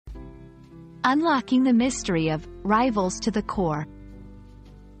Unlocking the mystery of rivals to the core.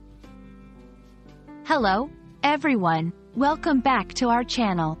 Hello, everyone. Welcome back to our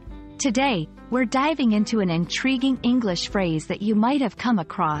channel. Today, we're diving into an intriguing English phrase that you might have come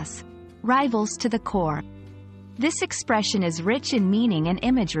across: rivals to the core. This expression is rich in meaning and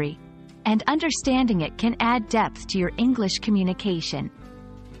imagery, and understanding it can add depth to your English communication.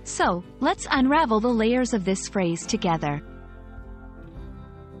 So, let's unravel the layers of this phrase together.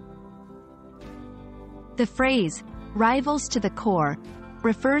 The phrase, rivals to the core,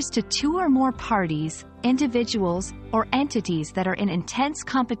 refers to two or more parties, individuals, or entities that are in intense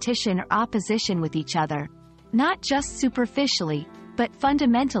competition or opposition with each other, not just superficially, but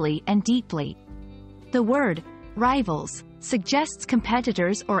fundamentally and deeply. The word, rivals, suggests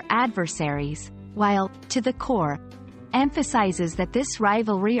competitors or adversaries, while, to the core, emphasizes that this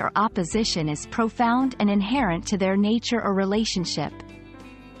rivalry or opposition is profound and inherent to their nature or relationship.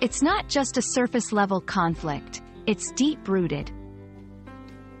 It's not just a surface-level conflict, it's deep-rooted.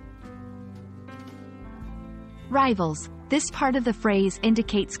 Rivals. This part of the phrase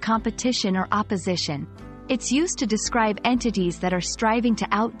indicates competition or opposition. It's used to describe entities that are striving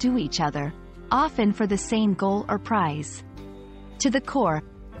to outdo each other, often for the same goal or prize. To the core,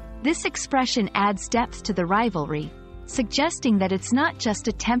 this expression adds depth to the rivalry, suggesting that it's not just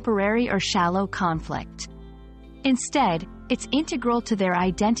a temporary or shallow conflict. Instead, it's integral to their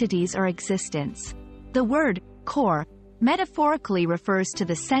identities or existence. The word, core, metaphorically refers to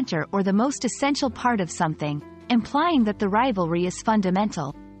the center or the most essential part of something, implying that the rivalry is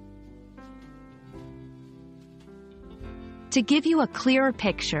fundamental. To give you a clearer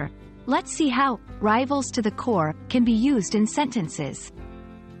picture, let's see how rivals to the core can be used in sentences.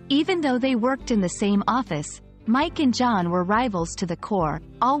 Even though they worked in the same office, Mike and John were rivals to the core,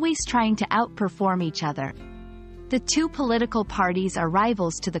 always trying to outperform each other. The two political parties are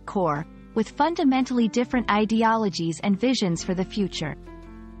rivals to the core, with fundamentally different ideologies and visions for the future.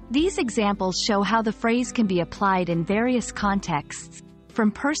 These examples show how the phrase can be applied in various contexts,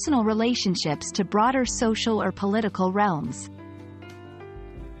 from personal relationships to broader social or political realms.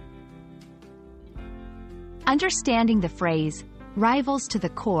 Understanding the phrase, rivals to the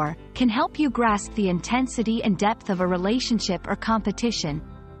core, can help you grasp the intensity and depth of a relationship or competition.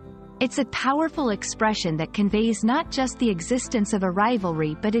 It's a powerful expression that conveys not just the existence of a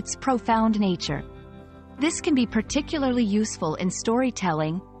rivalry but its profound nature. This can be particularly useful in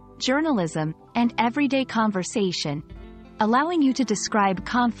storytelling, journalism, and everyday conversation, allowing you to describe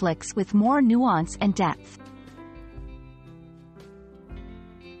conflicts with more nuance and depth.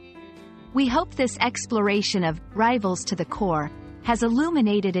 We hope this exploration of rivals to the core has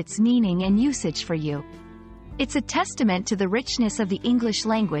illuminated its meaning and usage for you. It's a testament to the richness of the English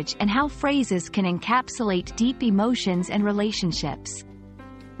language and how phrases can encapsulate deep emotions and relationships.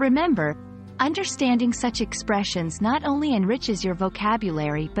 Remember, understanding such expressions not only enriches your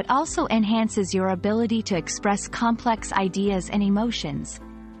vocabulary but also enhances your ability to express complex ideas and emotions.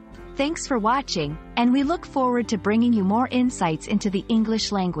 Thanks for watching, and we look forward to bringing you more insights into the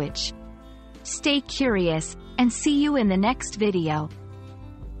English language. Stay curious, and see you in the next video.